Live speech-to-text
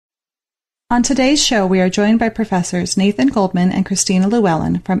On today's show, we are joined by Professors Nathan Goldman and Christina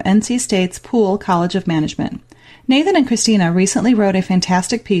Llewellyn from NC State's Poole College of Management. Nathan and Christina recently wrote a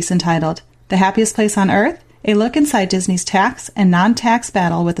fantastic piece entitled The Happiest Place on Earth? A Look Inside Disney's Tax and Non-Tax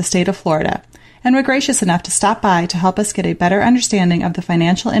Battle with the State of Florida, and were gracious enough to stop by to help us get a better understanding of the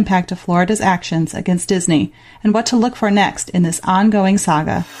financial impact of Florida's actions against Disney and what to look for next in this ongoing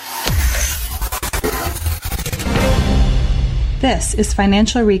saga. This is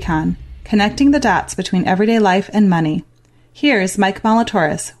Financial Recon, connecting the dots between everyday life and money. Here's Mike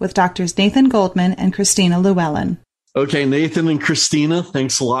Molitoris with Drs. Nathan Goldman and Christina Llewellyn. Okay, Nathan and Christina,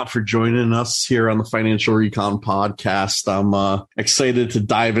 thanks a lot for joining us here on the Financial Recon podcast. I'm excited to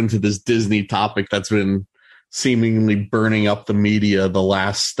dive into this Disney topic that's been seemingly burning up the media the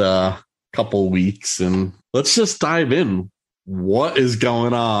last couple weeks. And let's just dive in. What is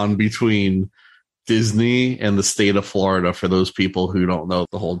going on between Disney and the state of Florida for those people who don't know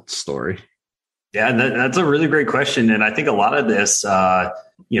the whole story? Yeah, that's a really great question. And I think a lot of this,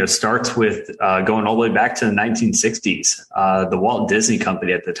 starts with going all the way back to the 1960s. The Walt Disney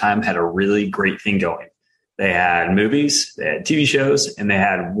Company at the time had a really great thing going. They had movies, they had TV shows, and they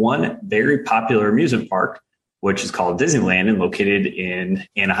had one very popular amusement park, which is called Disneyland and located in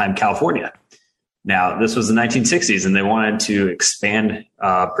Anaheim, California. Now, this was the 1960s, and they wanted to expand,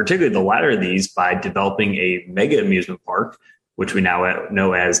 particularly the latter of these, by developing a mega amusement park, which we now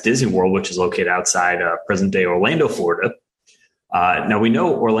know as Disney World, which is located outside present-day Orlando, Florida. Now, we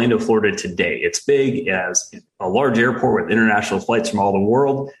know Orlando, Florida today. It's big. It has a large airport with international flights from all the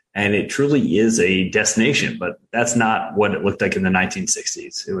world, and it truly is a destination. But that's not what it looked like in the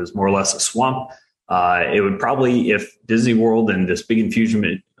 1960s. It was more or less a swamp. It would probably, if Disney World and this big infusion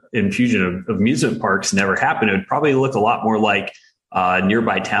of amusement parks never happened, it would probably look a lot more like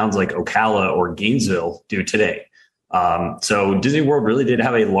nearby towns like Ocala or Gainesville do today. So Disney World really did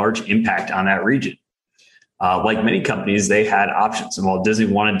have a large impact on that region. Like many companies, they had options. And while Disney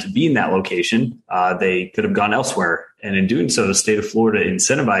wanted to be in that location, they could have gone elsewhere. And in doing so, the state of Florida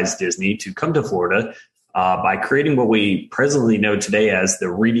incentivized Disney to come to Florida by creating what we presently know today as the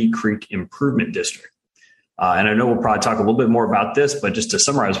Reedy Creek Improvement District. And I know we'll probably talk a little bit more about this, but just to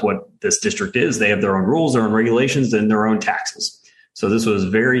summarize what this district is, they have their own rules, their own regulations, and their own taxes. So this was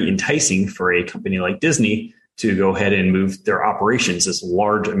very enticing for a company like Disney to go ahead and move their operations, this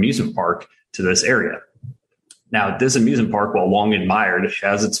large amusement park, to this area. Now, this amusement park, while long admired,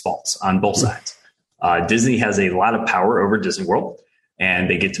 has its faults on both sides. Disney has a lot of power over Disney World, and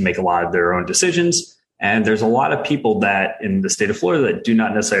they get to make a lot of their own decisions. And there's a lot of people that in the state of Florida that do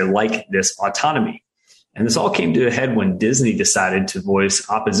not necessarily like this autonomy. And this all came to a head when Disney decided to voice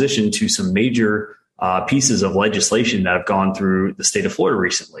opposition to some major pieces of legislation that have gone through the state of Florida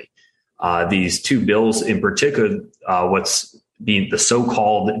recently. These two bills in particular, what's being the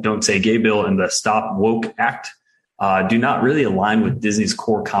so-called Don't Say Gay bill and the Stop Woke Act, do not really align with Disney's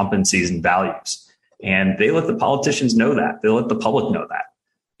core competencies and values. And they let the politicians know that. They let the public know that.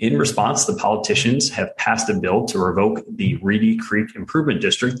 In response, the politicians have passed a bill to revoke the Reedy Creek Improvement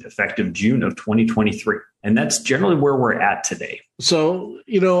District effective June of 2023. And that's generally where we're at today. So,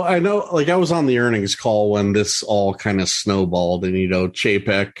 I know, I was on the earnings call when this all kind of snowballed, and,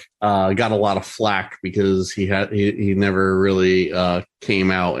 Chapek got a lot of flack because he never really came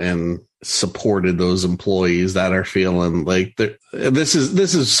out and supported those employees that are feeling like this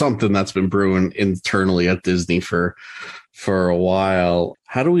is something that's been brewing internally at Disney for a while.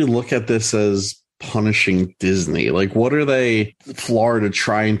 How do we look at this as punishing Disney? What are Florida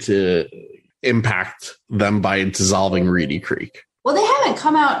trying to impact them by dissolving Reedy Creek? Well, they haven't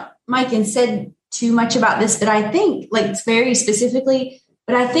come out, Mike, and said too much about this, but I think very specifically,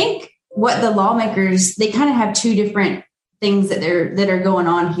 but I think what the lawmakers, they kind of have two different things that are going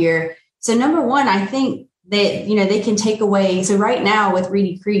on here. So number one, I think that, they can take away. So right now with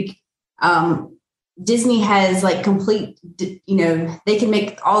Reedy Creek, Disney has complete, they can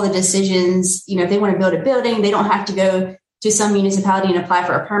make all the decisions. If they want to build a building, they don't have to go to some municipality and apply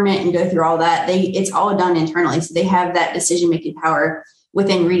for a permit and go through all that. It's all done internally. So they have that decision-making power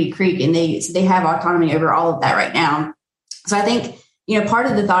within Reedy Creek, and they have autonomy over all of that right now. So I think, part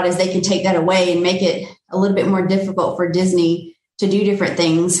of the thought is they can take that away and make it a little bit more difficult for Disney to do different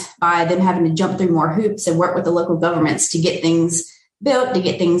things by them having to jump through more hoops and work with the local governments to get things built, to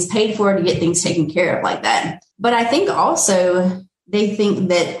get things paid for, to get things taken care of like that. But I think also they think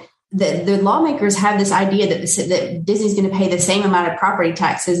that the lawmakers have this idea that Disney's going to pay the same amount of property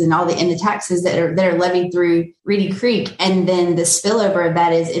taxes and the taxes that are levied through Reedy Creek. And then the spillover of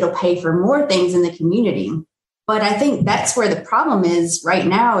that is it'll pay for more things in the community. But I think that's where the problem is right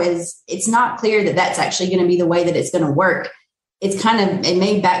now is it's not clear that that's actually going to be the way that it's going to work. it's kind of, it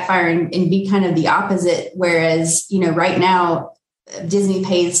may backfire and be kind of the opposite. Whereas, right now, Disney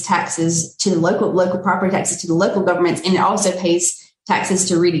pays taxes to the local property taxes to the local governments, and it also pays taxes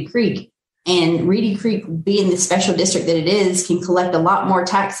to Reedy Creek. And Reedy Creek, being the special district that it is, can collect a lot more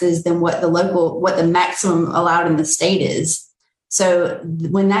taxes than what the maximum allowed in the state is. So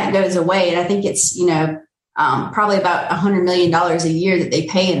when that goes away, and I think it's, probably about $100 million a year that they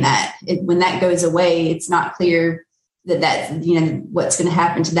pay in that, when that goes away, it's not clear that what's going to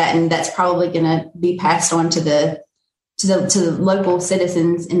happen to that. And that's probably going to be passed on to the local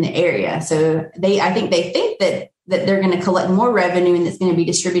citizens in the area. So I think they think that they're going to collect more revenue and it's going to be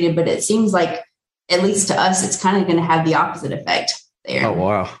distributed, but it seems like, at least to us, it's kind of going to have the opposite effect there. Oh,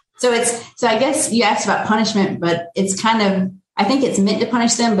 wow. So I guess you asked about punishment, but it's kind of, I think it's meant to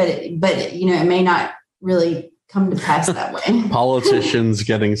punish them, but it may not really come to pass that way. Politicians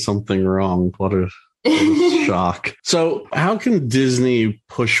getting something wrong. What a shock. So how can Disney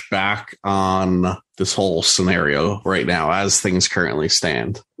push back on this whole scenario right now as things currently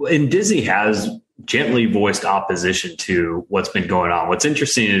stand? And Disney has gently voiced opposition to what's been going on. What's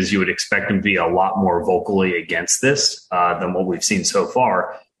interesting is you would expect them to be a lot more vocally against this than what we've seen so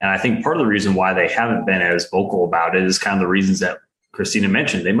far. And I think part of the reason why they haven't been as vocal about it is kind of the reasons that Christina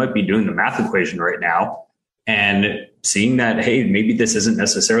mentioned. They might be doing the math equation right now and seeing that, hey, maybe this isn't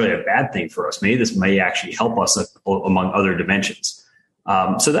necessarily a bad thing for us. Maybe this may actually help us among other dimensions.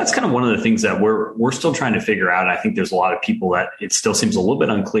 So that's kind of one of the things that we're still trying to figure out. I think there's a lot of people that it still seems a little bit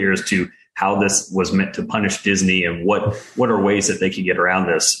unclear as to how this was meant to punish Disney and what are ways that they can get around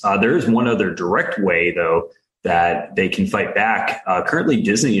this. There is one other direct way, though, that they can fight back. Currently,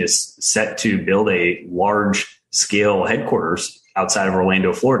 Disney is set to build a large-scale headquarters outside of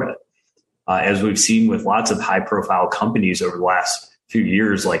Orlando, Florida. As we've seen with lots of high-profile companies over the last few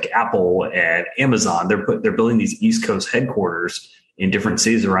years, like Apple and Amazon, they're building these East Coast headquarters in different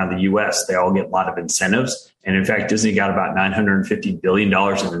cities around the U.S. They all get a lot of incentives. And in fact, Disney got about $950 billion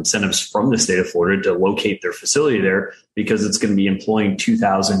in incentives from the state of Florida to locate their facility there, because it's going to be employing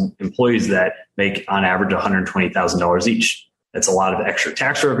 2,000 employees that make on average $120,000 each. That's a lot of extra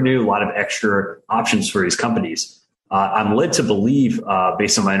tax revenue, a lot of extra options for these companies. I'm led to believe,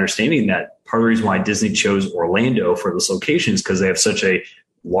 based on my understanding, that part of the reason why Disney chose Orlando for this location is because they have such a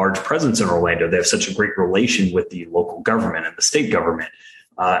large presence in Orlando. They have such a great relation with the local government and the state government.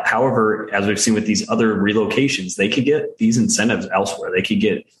 However, as we've seen with these other relocations, they could get these incentives elsewhere. They could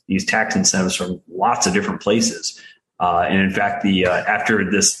get these tax incentives from lots of different places. And in fact, after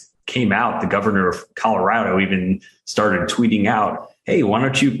this came out, the governor of Colorado even started tweeting out, hey, why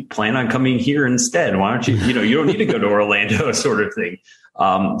don't you plan on coming here instead? Why don't you don't need to go to Orlando, sort of thing.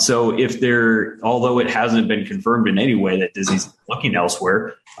 So although it hasn't been confirmed in any way that Disney's looking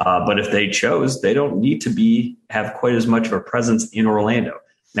elsewhere, but if they chose, they don't need to have quite as much of a presence in Orlando.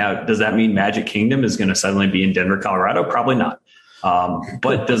 Now, does that mean Magic Kingdom is going to suddenly be in Denver, Colorado? Probably not.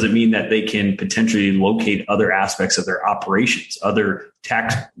 But does it mean that they can potentially locate other aspects of their operations, other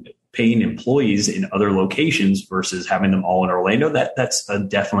tax-paying employees in other locations versus having them all in Orlando? That's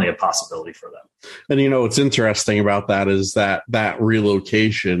definitely a possibility for them. And, what's interesting about that is that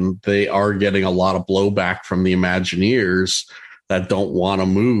relocation, they are getting a lot of blowback from the Imagineers that don't want to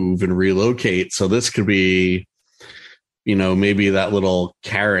move and relocate. So this could be, maybe that little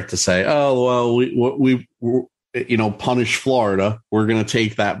carrot to say, oh, well, we punish Florida. We're going to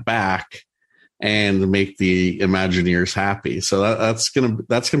take that back and make the Imagineers happy. So that's going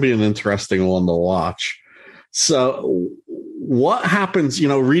to be an interesting one to watch. So what happens,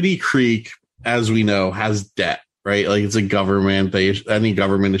 Reedy Creek, as we know, has debt, right? Like, it's a government. Any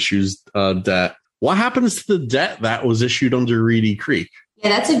government issues debt. What happens to the debt that was issued under Reedy Creek? Yeah,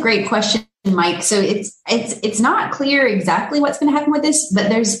 that's a great question, Mike. So it's not clear exactly what's going to happen with this, but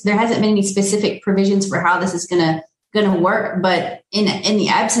there hasn't been any specific provisions for how this is going to work. But in the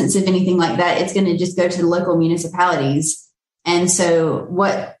absence of anything like that, it's going to just go to the local municipalities. And so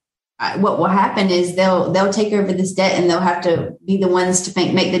what will happen is they'll take over this debt, and they'll have to be the ones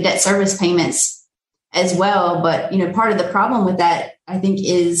to make the debt service payments as well. But part of the problem with that, I think,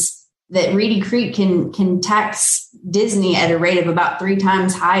 is that Reedy Creek can tax Disney at a rate of about 3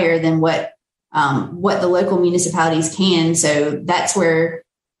 times higher than what the local municipalities can. So that's where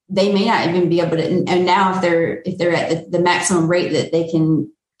they may not even be able to. And now, if they're at the maximum rate that they can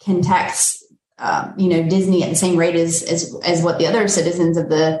tax, Disney at the same rate as what the other citizens of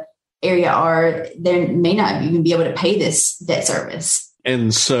the area are, they may not even be able to pay this debt service.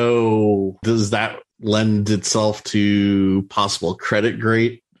 And so, does that lend itself to possible credit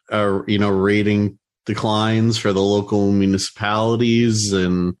rating declines for the local municipalities,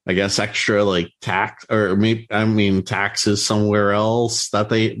 and I guess extra like taxes somewhere else that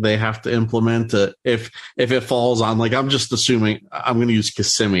they have to implement if it falls on, like, I'm just assuming, I'm going to use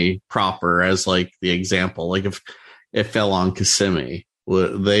Kissimmee proper as like the example. Like if it fell on Kissimmee,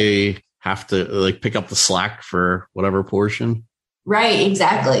 would they have to like pick up the slack for whatever portion? Right,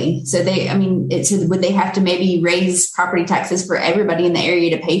 exactly. So would they have to maybe raise property taxes for everybody in the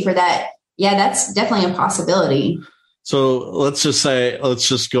area to pay for that? Yeah, that's definitely a possibility. So let's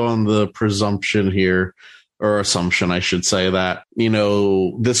just go on the presumption here, or assumption, I should say, that,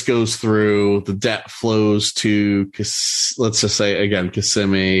 this goes through, the debt flows to, let's just say again,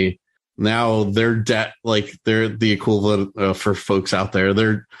 Kissimmee. Now their debt, like they're the equivalent for folks out there,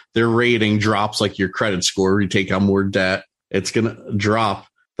 their rating drops like your credit score. You take on more debt, it's going to drop.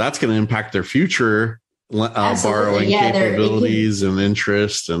 That's going to impact their future borrowing capabilities and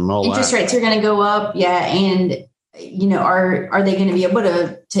interest and all interest that. Rates are going to go up. Yeah. And, are they going to be able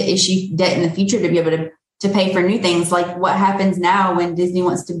to issue debt in the future to be able to pay for new things? Like what happens now when Disney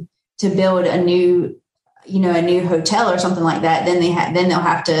wants to build a new hotel or something like that, then they'll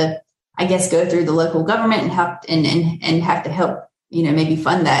have to, I guess, go through the local government and have to help, maybe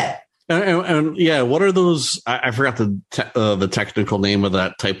fund that. And yeah, what are those? I forgot the technical name of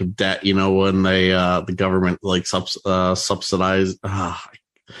that type of debt. When the government like subsidize.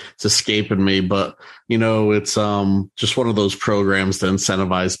 It's escaping me, but it's just one of those programs to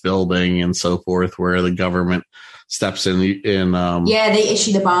incentivize building and so forth, where the government steps in. They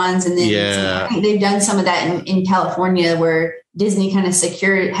issue the bonds, and then I think they've done some of that in California, where Disney kind of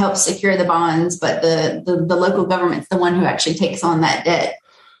helps secure the bonds, but the local government's the one who actually takes on that debt.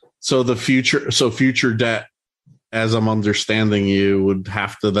 So future debt, as I'm understanding you, would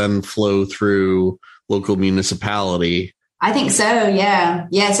have to then flow through local municipality. I think so. Yeah.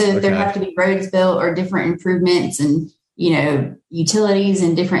 Yeah. So there have to be roads built or different improvements and, utilities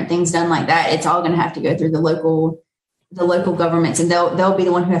and different things done like that. It's all going to have to go through the local governments, and they'll be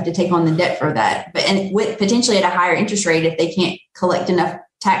the one who have to take on the debt for that. And with potentially at a higher interest rate, if they can't collect enough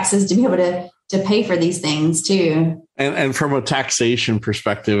taxes to be able to pay for these things too. And from a taxation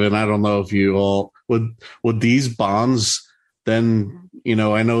perspective, and I don't know if you all would these bonds then,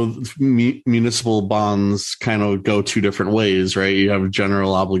 I know municipal bonds kind of go two different ways, right? You have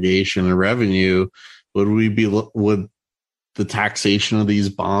general obligation and revenue. Would the taxation of these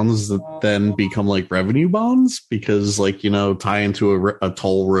bonds then become like revenue bonds? Because tie into a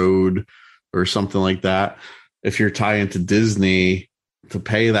toll road or something like that. If you're tying to Disney to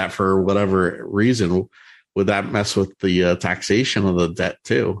pay that for whatever reason, would that mess with the taxation of the debt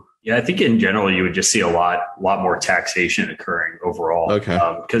too? Yeah, I think in general, you would just see a lot more taxation occurring overall. Okay.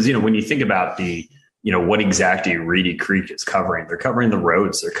 Because, when you think about what exactly Reedy Creek is covering, they're covering the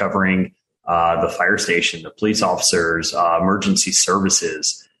roads, they're covering the fire station, the police officers, emergency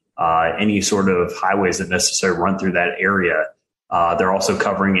services, any sort of highways that necessarily run through that area. They're also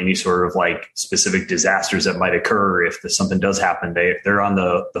covering any sort of like specific disasters that might occur if something does happen. They're on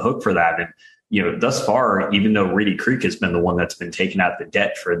the hook for that. And, thus far, even though Reedy Creek has been the one that's been taking out the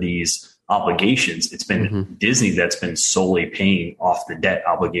debt for these obligations, it's been Disney that's been solely paying off the debt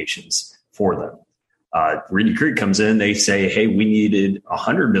obligations for them. Reedy Creek comes in, they say, hey, we needed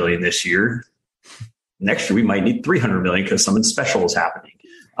 $100 million this year. Next year, we might need $300 million because something special is happening.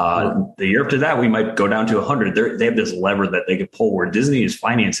 The year after that, we might go down to 100. They have this lever that they could pull where Disney is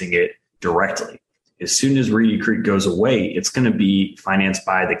financing it directly. As soon as Reedy Creek goes away, it's going to be financed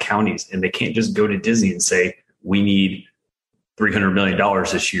by the counties, and they can't just go to Disney and say, we need $300 million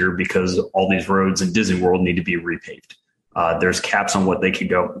this year because all these roads in Disney World need to be repaved. There's caps on what they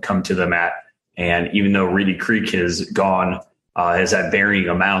could come to them at. And even though Reedy Creek has had varying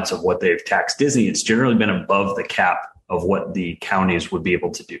amounts of what they've taxed Disney, it's generally been above the cap of what the counties would be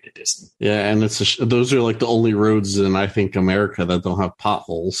able to do to Disney. Yeah, and those are like the only roads in, I think, America that don't have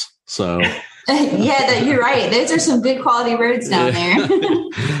potholes. So you're right. Those are some good quality roads down there.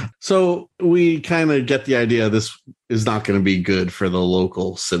 So we kind of get the idea this is not going to be good for the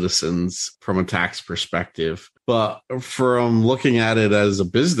local citizens from a tax perspective. But from looking at it as a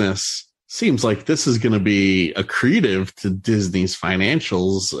business, seems like this is going to be accretive to Disney's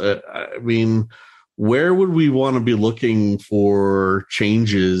financials. I mean, where would we want to be looking for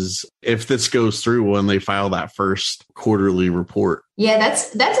changes if this goes through when they file that first quarterly report? Yeah,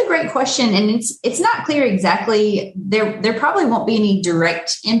 that's a great question. And it's not clear exactly. There probably won't be any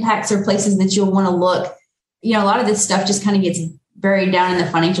direct impacts or places that you'll want to look. A lot of this stuff just kind of gets buried down in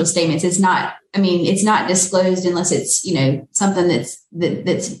the financial statements. It's not disclosed unless it's, something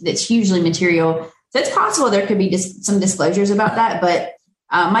that's hugely material. So it's possible there could be just some disclosures about that. But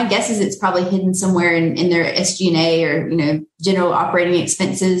My guess is it's probably hidden somewhere in their SG&A or, general operating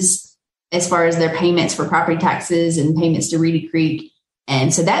expenses as far as their payments for property taxes and payments to Reedy Creek.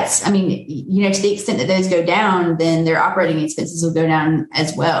 And so that's, to the extent that those go down, then their operating expenses will go down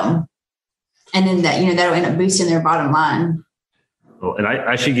as well. And then that'll end up boosting their bottom line. Well, and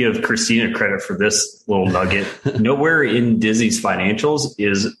I should give Christina credit for this little nugget. Nowhere in Disney's financials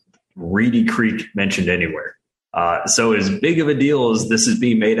is Reedy Creek mentioned anywhere. So as big of a deal as this is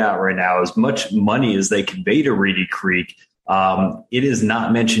being made out right now, as much money as they convey to Reedy Creek, it is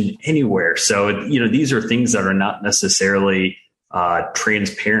not mentioned anywhere. So, these are things that are not necessarily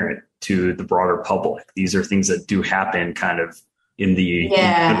transparent to the broader public. These are things that do happen kind of in the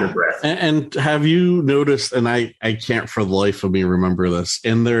underbreath. And have you noticed, and I can't for the life of me remember this,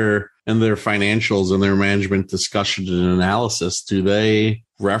 in their financials and their management discussion and analysis, do they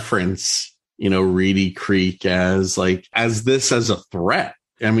reference Reedy Creek as a threat?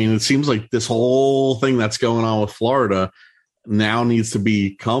 It seems like this whole thing that's going on with Florida now needs to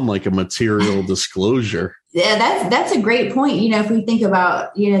become like a material disclosure. Yeah, that's a great point. If we think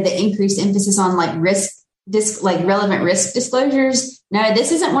about, the increased emphasis on relevant risk disclosures. No,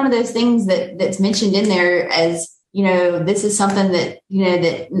 this isn't one of those things that's mentioned in there as, this is something that,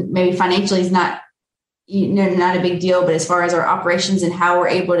 that maybe financially is not, not a big deal, but as far as our operations and how we're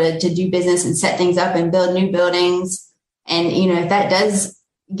able to do business and set things up and build new buildings. And, if that does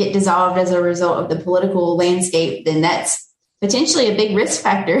get dissolved as a result of the political landscape, then that's potentially a big risk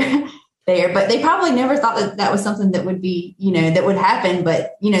factor there. But they probably never thought that was something that would be, that would happen.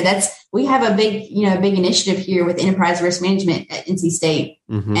 But, we have a big initiative here with enterprise risk management at NC State.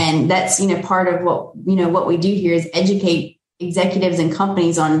 Mm-hmm. And that's, part of what we do here is educate executives and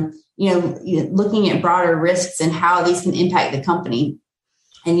companies on, looking at broader risks and how these can impact the company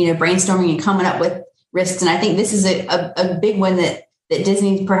and, brainstorming and coming up with risks. And I think this is a big one that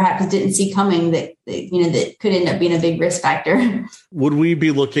Disney perhaps didn't see coming that could end up being a big risk factor. Would we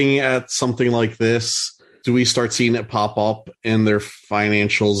be looking at something like this? Do we start seeing it pop up in their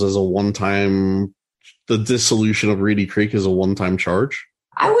financials as a one-time, the dissolution of Reedy Creek as a one-time charge?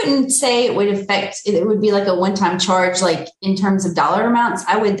 I wouldn't say it would be like a one-time charge, like in terms of dollar amounts.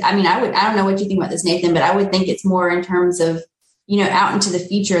 I don't know what you think about this, Nathan, but I would think it's more in terms of, out into the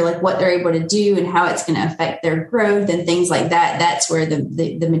future, like what they're able to do and how it's going to affect their growth and things like that. That's where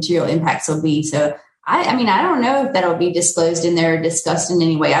the material impacts will be. So I don't know if that'll be disclosed in there or discussed in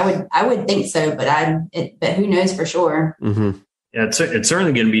any way. I would think so, but who knows for sure. Mm-hmm. Yeah, it's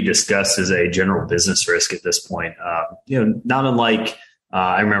certainly going to be discussed as a general business risk at this point. Not unlike,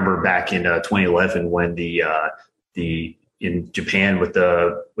 I remember back in 2011 when the in Japan with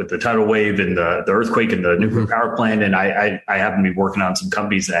the tidal wave and the earthquake and the nuclear power plant, and I happened to be working on some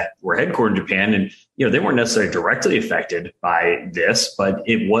companies that were headquartered in Japan, and they weren't necessarily directly affected by this, but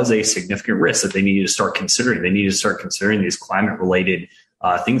it was a significant risk that they needed to start considering. They needed to start considering these climate related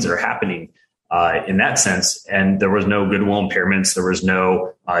things that are happening in that sense, and there was no goodwill impairments, there was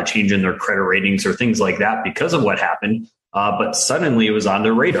no change in their credit ratings or things like that because of what happened. But suddenly it was on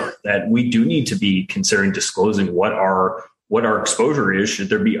their radar that we do need to be considering disclosing what our exposure is should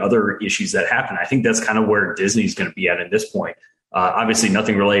there be other issues that happen. I think that's kind of where Disney's going to be at this point. Obviously,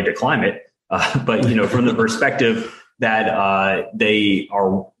 nothing related to climate, but from the perspective that they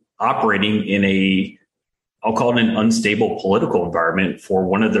are operating in I'll call it an unstable political environment for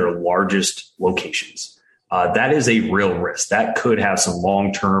one of their largest locations. That is a real risk. That could have some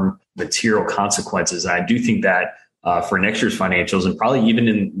long-term material consequences. And I do think that for next year's financials and probably even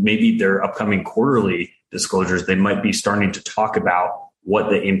in maybe their upcoming quarterly disclosures, they might be starting to talk about what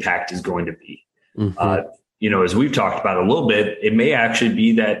the impact is going to be. Mm-hmm. As we've talked about a little bit, it may actually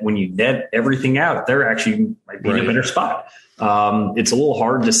be that when you net everything out, they're actually might be in a better spot. It's a little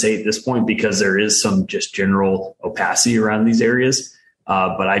hard to say at this point because there is some just general opacity around these areas.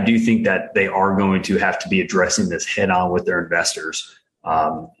 But I do think that they are going to have to be addressing this head on with their investors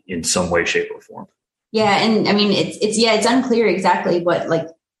in some way, shape, or form. Yeah. And it's unclear exactly what,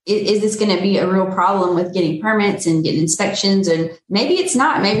 is this going to be a real problem with getting permits and getting inspections? And maybe it's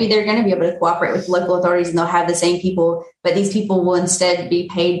not. Maybe they're going to be able to cooperate with local authorities and they'll have the same people, but these people will instead be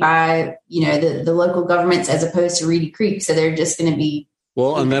paid by, the local governments as opposed to Reedy Creek. So they're just going to be.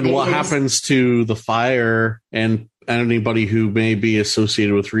 Well, and then what happens to the fire and anybody who may be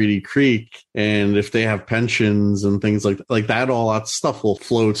associated with Reedy Creek, and if they have pensions and things like that, all that stuff will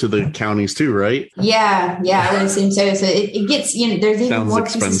flow to the counties too, right? Yeah, I would assume so. So it gets, there's even more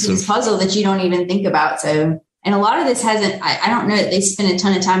pieces to this puzzle that you don't even think about. So, and a lot of this hasn't, I don't know that they spent a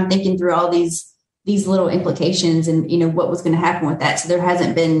ton of time thinking through all these little implications and, what was going to happen with that. So there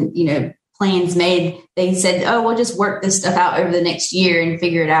hasn't been, plans made. They said, oh, we'll just work this stuff out over the next year and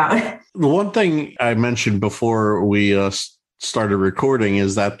figure it out. The one thing I mentioned before we started recording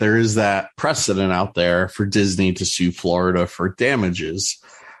is that there is that precedent out there for Disney to sue Florida for damages.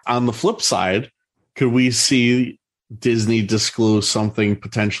 On the flip side, could we see Disney disclose something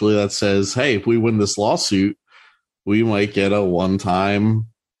potentially that says, hey, if we win this lawsuit, we might get a one-time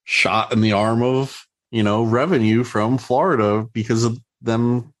shot in the arm of, revenue from Florida because of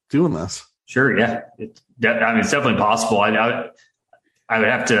them doing this? Sure. Yeah. It's definitely possible. I would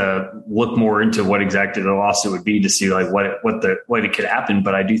have to look more into what exactly the lawsuit would be to see like what it could happen.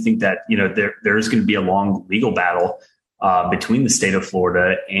 But I do think that, there is going to be a long legal battle between the state of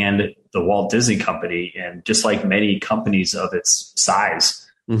Florida and the Walt Disney Company. And just like many companies of its size,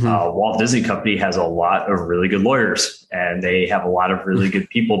 Walt Disney Company has a lot of really good lawyers, and they have a lot of really good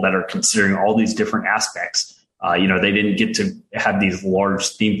people that are considering all these different aspects. They didn't get to have these large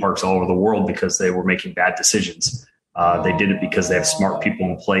theme parks all over the world because they were making bad decisions. They did it because they have smart people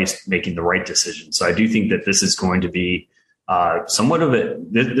in place making the right decisions. So I do think that this is going to be somewhat of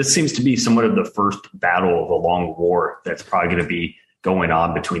it. This seems to be somewhat of the first battle of a long war that's probably going to be going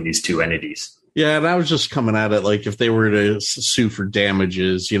on between these two entities. Yeah, and I was just coming at it like if they were to sue for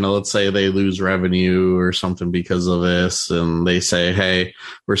damages, let's say they lose revenue or something because of this, and they say, hey,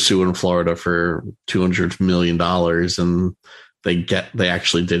 we're suing Florida for $200 million, and they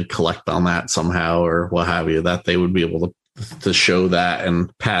actually did collect on that somehow or what have you, that they would be able to show that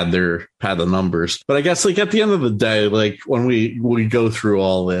and pad the numbers. But I guess like at the end of the day, like when we go through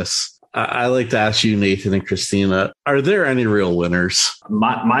all this, I like to ask you, Nathan and Christina, are there any real winners?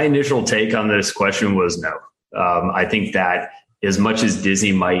 My initial take on this question was no. I think that as much as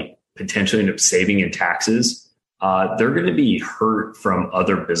Disney might potentially end up saving in taxes, they're going to be hurt from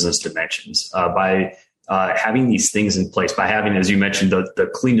other business dimensions by having these things in place, by having, as you mentioned,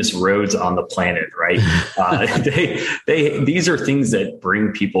 the cleanest roads on the planet, right? These are things that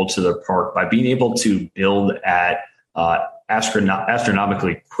bring people to the park by being able to build at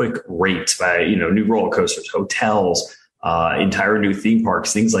astronomically quick rates by, new roller coasters, hotels, entire new theme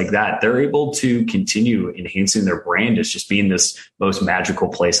parks, things like that. They're able to continue enhancing their brand as just being this most magical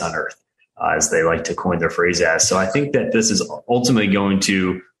place on earth, as they like to coin their phrase as. So I think that this is ultimately going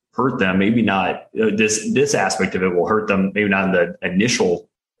to hurt them. Maybe not this aspect of it will hurt them, maybe not in the initial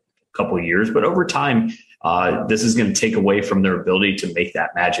couple of years, but over time, this is going to take away from their ability to make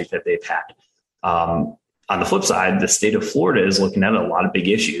that magic that they've had. On the flip side, the state of Florida is looking at a lot of big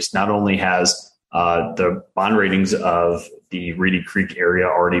issues. Not only has the bond ratings of the Reedy Creek area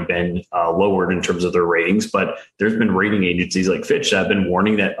already been lowered in terms of their ratings, but there's been rating agencies like Fitch that have been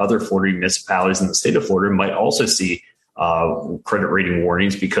warning that other Florida municipalities in the state of Florida might also see credit rating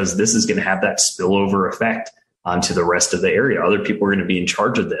warnings, because this is going to have that spillover effect onto the rest of the area. Other people are going to be in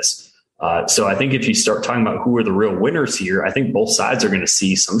charge of this. So I think if you start talking about who are the real winners here, I think both sides are going to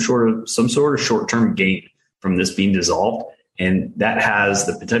see some sort of short-term gain from this being dissolved. And that has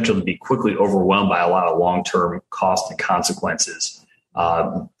the potential to be quickly overwhelmed by a lot of long-term cost and consequences,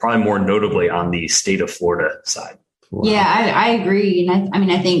 probably more notably on the state of Florida side. Wow. Yeah, I agree.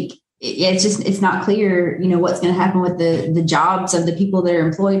 And I think it's not clear, what's going to happen with the jobs of the people that are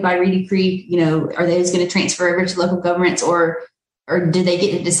employed by Reedy Creek. Are those going to transfer over to local governments, or do they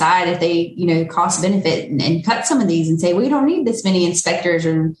get to decide if they, cost benefit and cut some of these and say, we don't need this many inspectors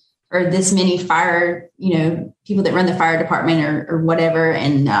or this many fire, people that run the fire department or whatever.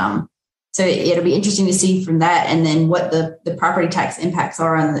 And so it'll be interesting to see from that. And then what the property tax impacts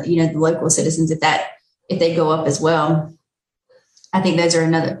are on the local citizens if they go up as well. I think those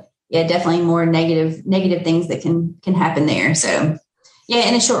are definitely more negative things that can happen there. So yeah,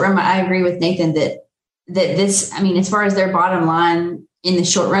 in the short run, I agree with Nathan that this, as far as their bottom line, in the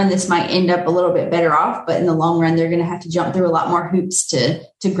short run, this might end up a little bit better off, but in the long run, they're going to have to jump through a lot more hoops to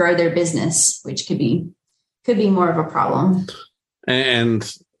grow their business, which could be more of a problem. And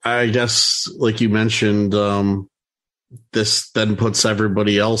I guess, like you mentioned, this then puts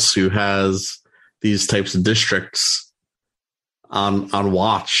everybody else who has these types of districts on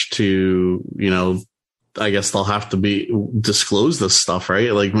watch to, I guess they'll have to disclose this stuff,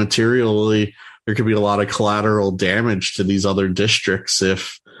 right? Like materially, there could be a lot of collateral damage to these other districts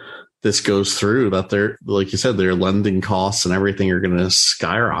if this goes through, that they're, like you said, their lending costs and everything are going to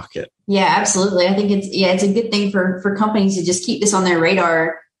skyrocket. Yeah, absolutely. I think it's a good thing for companies to just keep this on their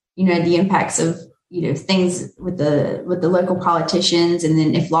radar, the impacts of, things with the local politicians. And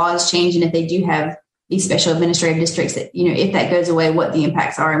then if laws change and if they do have these special administrative districts, that, if that goes away, what the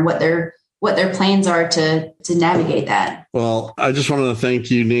impacts are and what their plans are to navigate that. Well, I just wanted to thank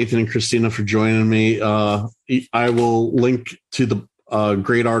you, Nathan and Christina, for joining me. I will link to a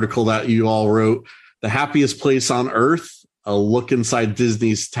great article that you all wrote, The Happiest Place on Earth, a look inside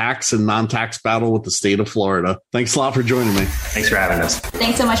Disney's tax and non-tax battle with the state of Florida. Thanks a lot for joining me. Thanks for having us.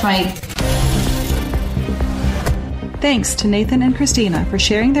 Thanks so much, Mike. Thanks to Nathan and Christina for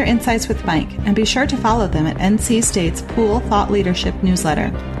sharing their insights with Mike, and be sure to follow them at NC State's Pool Thought Leadership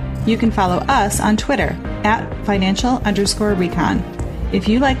newsletter. You can follow us on Twitter at financial_recon. If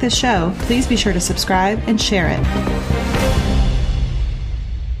you like this show, please be sure to subscribe and share it.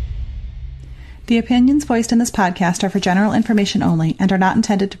 The opinions voiced in this podcast are for general information only and are not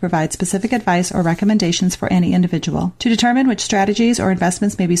intended to provide specific advice or recommendations for any individual. To determine which strategies or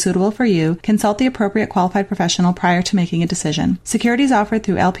investments may be suitable for you, consult the appropriate qualified professional prior to making a decision. Securities offered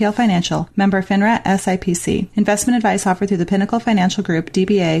through LPL Financial, member FINRA SIPC. Investment advice offered through the Pinnacle Financial Group,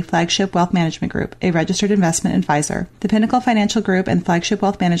 DBA, Flagship Wealth Management Group, a registered investment advisor. The Pinnacle Financial Group and Flagship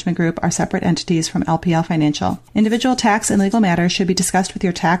Wealth Management Group are separate entities from LPL Financial. Individual tax and legal matters should be discussed with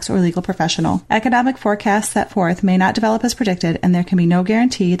your tax or legal professional. Economic forecasts set forth may not develop as predicted, and there can be no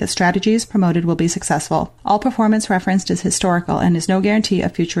guarantee that strategies promoted will be successful. All performance referenced is historical and is no guarantee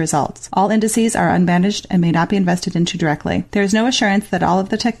of future results. All indices are unmanaged and may not be invested into directly. There is no assurance that all of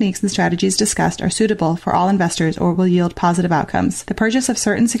the techniques and strategies discussed are suitable for all investors or will yield positive outcomes. The purchase of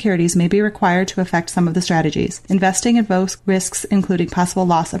certain securities may be required to affect some of the strategies. Investing involves risks, including possible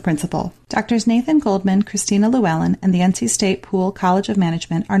loss of principal. Drs. Nathan Goldman, Christina Llewellyn, and the NC State Pool College of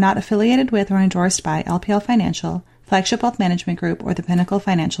Management are not affiliated with or endorsed by LPL Financial, Flagship Wealth Management Group, or the Pinnacle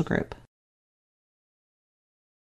Financial Group.